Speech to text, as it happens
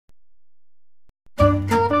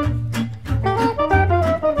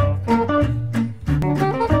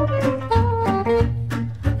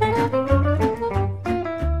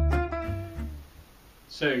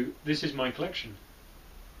this is my collection.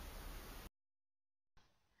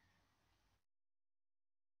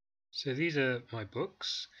 So these are my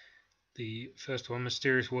books. The first one,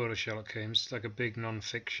 Mysterious World of Sherlock Holmes, it's like a big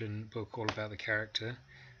non-fiction book all about the character.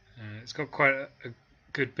 It's got quite a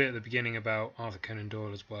good bit at the beginning about Arthur Conan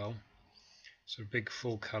Doyle as well. So big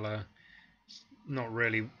full colour, not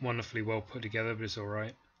really wonderfully well put together, but it's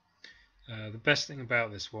alright. The best thing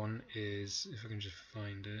about this one is, if I can just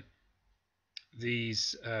find it,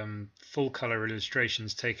 these full colour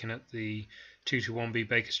illustrations taken at the 221B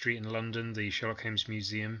Baker Street in London, the Sherlock Holmes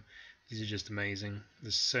Museum. These are just amazing.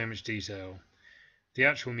 There's so much detail. The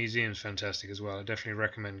actual museum is fantastic as well. I definitely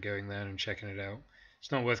recommend going there and checking it out.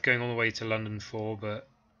 It's not worth going all the way to London for, but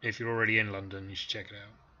if you're already in London, you should check it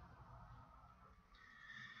out.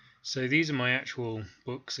 So these are my actual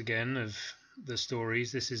books again of the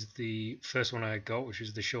stories. This is the first one I got, which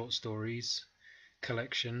is the short stories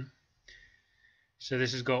collection. So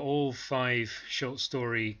this has got all 5 short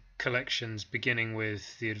story collections beginning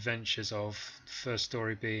with the adventures of the first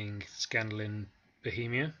story being Scandal in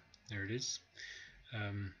Bohemia. There it is.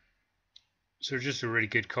 So it's just a really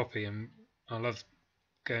good copy, and I love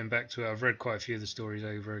going back to it. I've read quite a few of the stories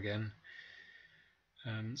over again.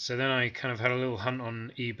 So then I kind of had a little hunt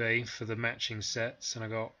on eBay for the matching sets, and I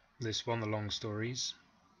got this one, the long stories.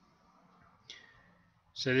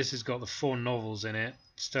 So this has got the 4 novels in it: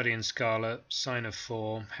 Study in Scarlet, Sign of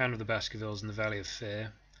Four, Hound of the Baskervilles, and The Valley of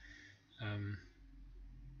Fear.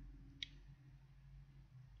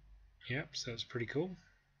 Yep, so that's pretty cool.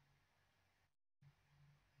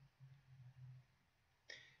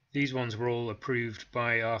 These ones were all approved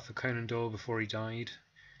by Arthur Conan Doyle before he died.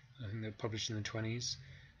 I think they're published in the 20s.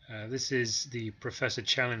 This is the Professor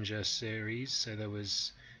Challenger series, so there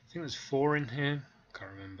was, I think there's 4 in here,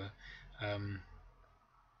 can't remember.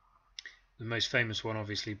 The most famous one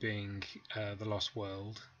obviously being The Lost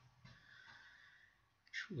World,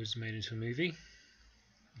 which was made into a movie.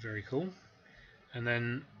 Very cool. And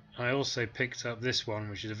then I also picked up this one,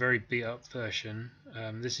 which is a very beat up version.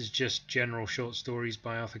 This is just general short stories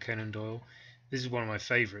by Arthur Conan Doyle. This is one of my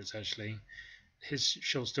favourites actually. His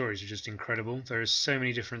short stories are just incredible. There are so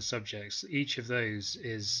many different subjects. Each of those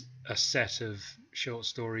is a set of short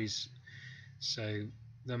stories. So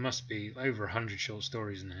there must be over 100 short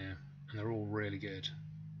stories in here, and they're all really good.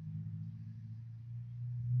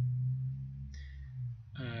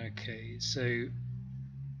 Okay, so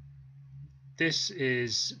this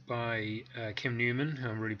is by Kim Newman, who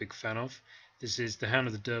I'm a really big fan of. This is The Hound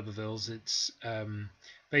of the D'Urbervilles. It's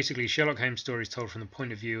basically Sherlock Holmes stories told from the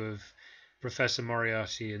point of view of Professor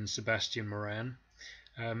Moriarty and Sebastian Moran.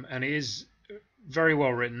 And it is very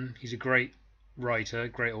well written. He's a great writer,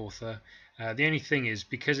 great author. The only thing is,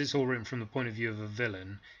 because it's all written from the point of view of a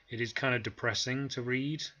villain, it is kind of depressing to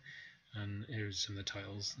read. And here's some of the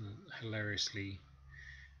titles, hilariously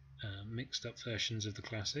mixed up versions of the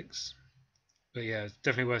classics. But yeah, it's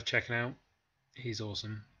definitely worth checking out. He's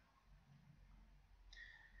awesome.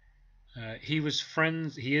 He is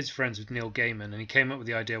friends with Neil Gaiman, and he came up with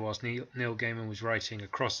the idea whilst Neil Gaiman was writing a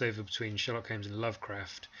crossover between Sherlock Holmes and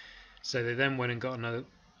Lovecraft. So they then went and got a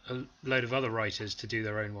load of other writers to do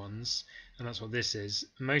their own ones, and that's what this is.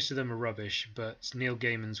 Most of them are rubbish, but Neil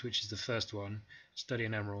Gaiman's, which is the first one, Study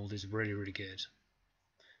in Emerald, is really, really good.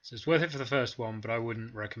 So it's worth it for the first one, but I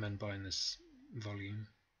wouldn't recommend buying this volume.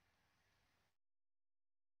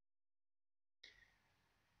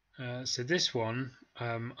 So this one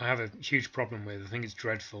I have a huge problem with. I think it's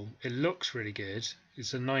dreadful. It looks really good.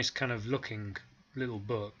 It's a nice kind of looking little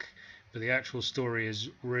book, but the actual story is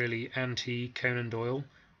really anti-Conan Doyle.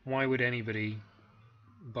 Why would anybody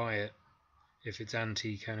buy it if it's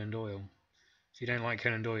anti-Conan Doyle? If you don't like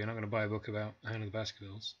Conan Doyle, you're not going to buy a book about Hound of the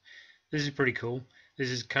Baskervilles. This is pretty cool. This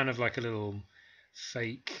is kind of like a little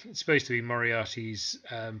fake. It's supposed to be Moriarty's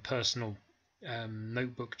personal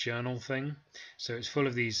notebook journal thing, so it's full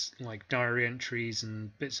of these like diary entries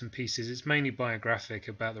and bits and pieces. It's mainly biographic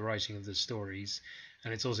about the writing of the stories,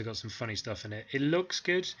 and it's also got some funny stuff in it. It looks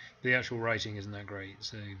good, but the actual writing isn't that great,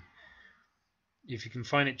 so if you can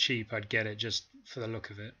find it cheap, I'd get it just for the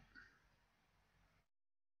look of it.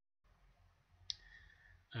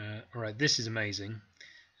 Alright, this is amazing.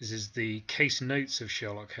 This is the case notes of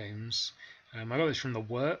Sherlock Holmes. I got this from the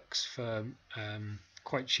Works for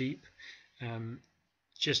quite cheap.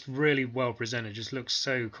 Just really well presented, just looks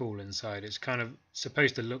so cool inside. It's kind of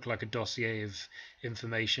supposed to look like a dossier of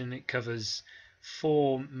information. It covers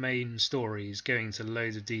 4 main stories going into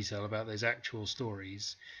loads of detail about those actual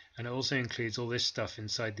stories, and it also includes all this stuff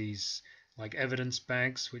inside these like evidence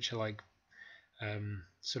bags, which are like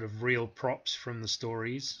sort of real props from the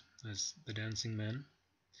stories, as the dancing men.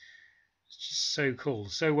 It's just so cool,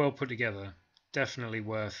 so well put together. Definitely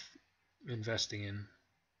worth investing in.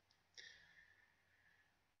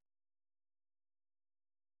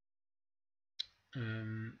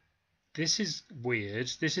 Um, this is weird.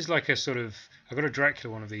 This is like a sort of, I got a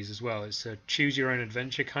Dracula one of these as well. It's a choose your own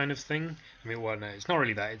adventure kind of thing. I mean, well, no, it's not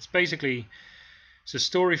really that. It's basically it's a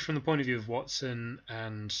story from the point of view of Watson,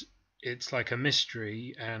 and it's like a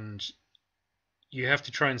mystery, and you have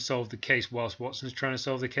to try and solve the case whilst Watson's trying to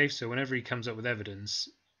solve the case. So whenever he comes up with evidence,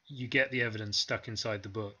 you get the evidence stuck inside the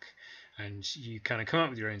book, and you kind of come up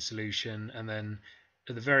with your own solution, and then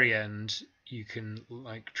at the very end, you can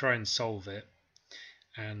like try and solve it.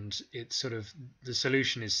 And it's sort of the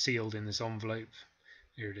solution is sealed in this envelope.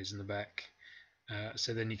 Here it is in the back.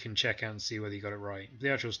 So then you can check out and see whether you got it right. The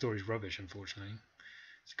actual story's rubbish, unfortunately.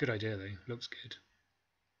 It's a good idea though. Looks good.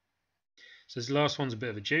 So this last one's a bit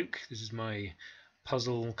of a joke. This is my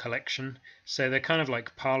puzzle collection. So they're kind of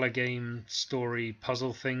like parlor game story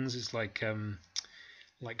puzzle things. It's like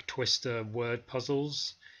Twister word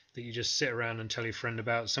puzzles that you just sit around and tell your friend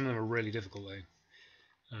about. Some of them are really difficult though.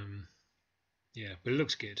 Yeah, but it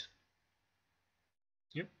looks good.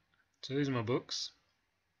 Yep. So these are my books.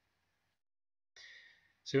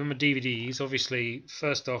 So in my DVDs, obviously,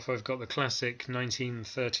 first off, I've got the classic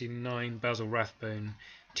 1939 Basil Rathbone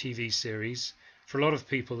TV series. For a lot of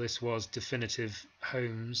people, this was definitive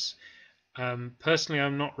Holmes. Personally,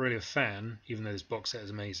 I'm not really a fan, even though this box set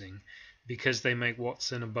is amazing, because they make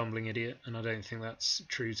Watson a bumbling idiot, and I don't think that's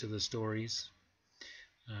true to the stories.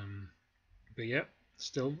 But yeah,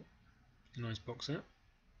 still a nice box set.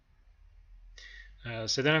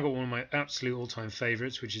 So then I got one of my absolute all-time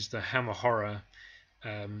favourites, which is the Hammer Horror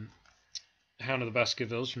Hound of the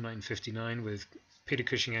Baskervilles from 1959 with Peter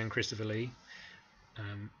Cushing and Christopher Lee.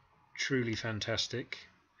 Truly fantastic.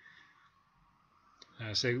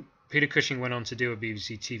 So Peter Cushing went on to do a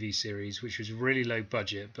BBC TV series, which was really low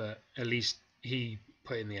budget, but at least he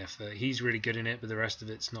put in the effort. He's really good in it, but the rest of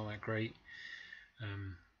it's not that great.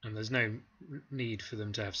 And there's no need for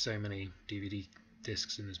them to have so many DVD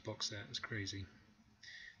discs in this box set. It's crazy.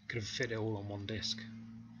 Could have fit it all on one disc.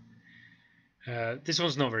 This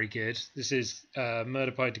one's not very good. This is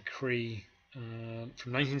Murder by Decree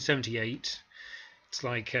from 1978. It's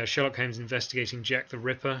like Sherlock Holmes investigating Jack the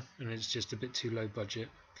Ripper, and it's just a bit too low budget.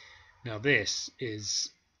 Now this is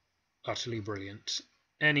utterly brilliant.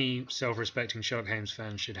 Any self-respecting Sherlock Holmes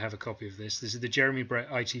fan should have a copy of this. This is the Jeremy Brett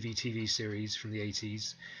ITV TV series from the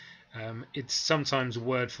 80s. It's sometimes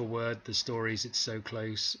word for word, the stories, it's so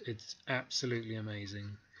close. It's absolutely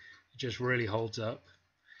amazing. It just really holds up.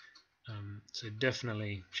 So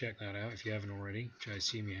definitely check that out if you haven't already, which I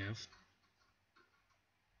assume you have.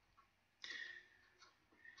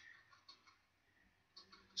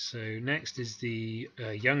 So next is the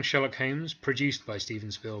Young Sherlock Holmes, produced by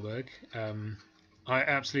Steven Spielberg. I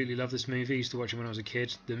absolutely love this movie. I used to watch it when I was a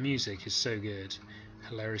kid. The music is so good,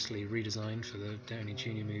 hilariously redesigned for the Downey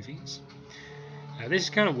Jr. movies. This is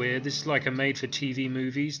kind of weird. This is like a made-for-TV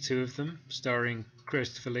movies, two of them, starring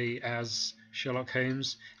Christopher Lee as Sherlock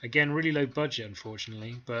Holmes. Again, really low budget,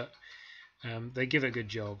 unfortunately, but they give it a good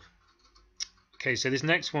job. Okay, so this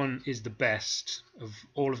next one is the best of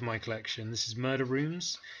all of my collection. This is Murder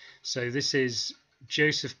Rooms. So this is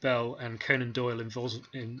Joseph Bell and Conan Doyle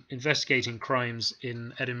investigating crimes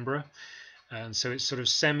in Edinburgh. And so it's sort of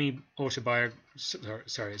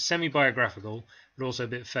semi-biographical, but also a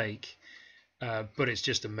bit fake. But it's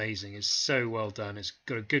just amazing. It's so well done. It's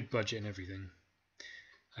got a good budget and everything.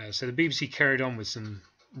 So the BBC carried on with some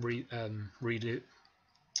redo,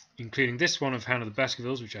 including this one of Hound of the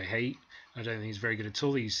Baskervilles, which I hate. I don't think it's very good at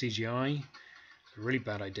all. They use CGI. It's a really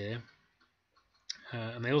bad idea.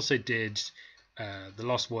 And they also did The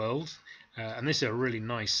Lost World. And this is a really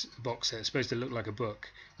nice box set. It's supposed to look like a book.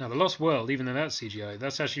 Now, The Lost World, even though that's CGI,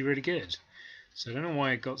 that's actually really good. So I don't know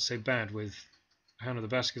why it got so bad with Hound of the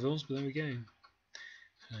Baskervilles, but there we go.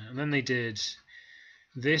 And then they did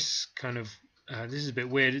this kind of... this is a bit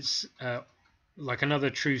weird. It's like another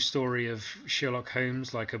true story of Sherlock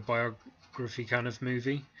Holmes, like a biography kind of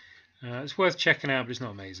movie. It's worth checking out, but it's not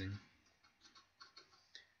amazing.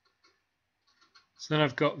 So then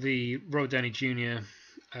I've got the Robert Downey Jr.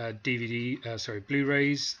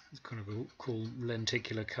 Blu-rays. It's kind of a cool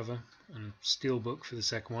lenticular cover and a steelbook for the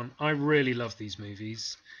second one. I really love these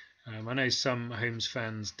movies. I know some Holmes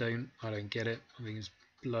fans don't. I don't get it. I think it's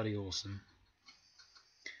bloody awesome.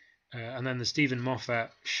 And then the Stephen Moffat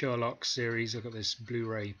Sherlock series. I've got this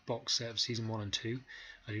Blu-ray box set of season 1 and 2.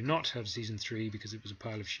 I do not have season 3 because it was a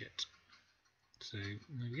pile of shit. So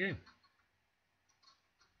there we go.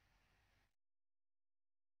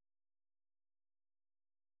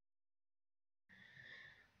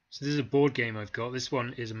 So this is a board game I've got. This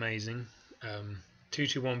one is amazing.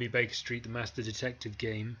 221B Baker Street, the Master Detective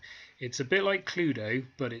game. It's a bit like Cluedo,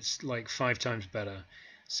 but it's like 5 times better.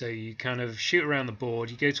 So you kind of shoot around the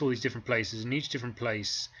board, you go to all these different places, and each different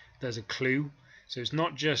place there's a clue. So it's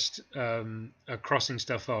not just crossing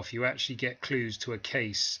stuff off, you actually get clues to a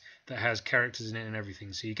case that has characters in it and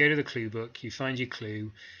everything. So you go to the clue book, you find your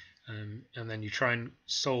clue, and then you try and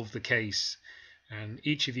solve the case. And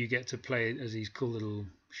each of you get to play as these cool little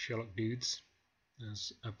Sherlock dudes.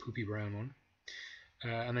 There's a poopy brown one.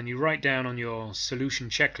 And then you write down on your solution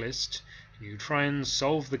checklist, and you try and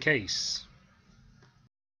solve the case.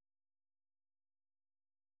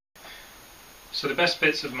 So the best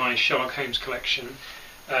bits of my Sherlock Holmes collection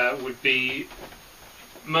would be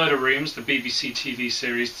Murder Rooms, the BBC TV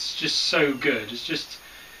series. It's just so good. It's just,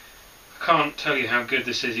 I can't tell you how good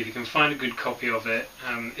this is. If you can find a good copy of it,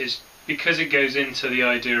 it's because it goes into the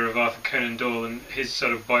idea of Arthur Conan Doyle and his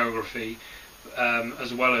sort of biography,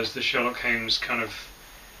 as well as the Sherlock Holmes kind of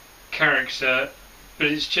character. But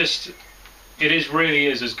it's just, really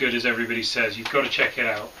is as good as everybody says. You've got to check it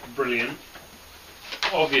out. Brilliant.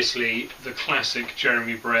 Obviously, the classic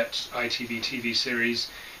Jeremy Brett ITV TV series.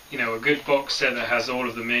 You know, a good box set that has all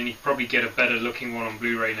of them in. You can probably get a better looking one on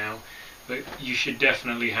Blu-ray now, but you should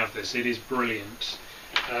definitely have this. It is brilliant.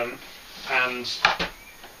 And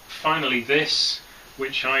finally, this,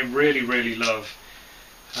 which I really love.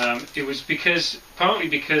 It was partly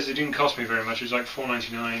because it didn't cost me very much. It was like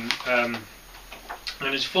 $4.99,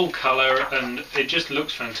 and it's full colour and it just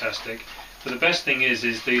looks fantastic. But the best thing is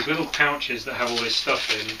these little pouches that have all this stuff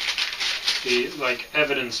in, the like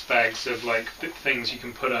evidence bags of like things you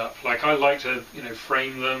can put up. Like I like to,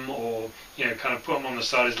 frame them, or kind of put them on the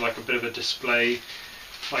side as like a bit of a display,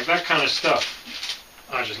 like that kind of stuff.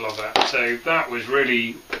 I just love that. So that was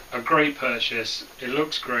really a great purchase. It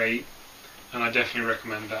looks great, and I definitely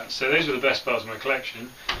recommend that. So those were the best parts of my collection,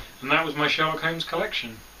 and that was my Sherlock Holmes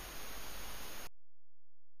collection.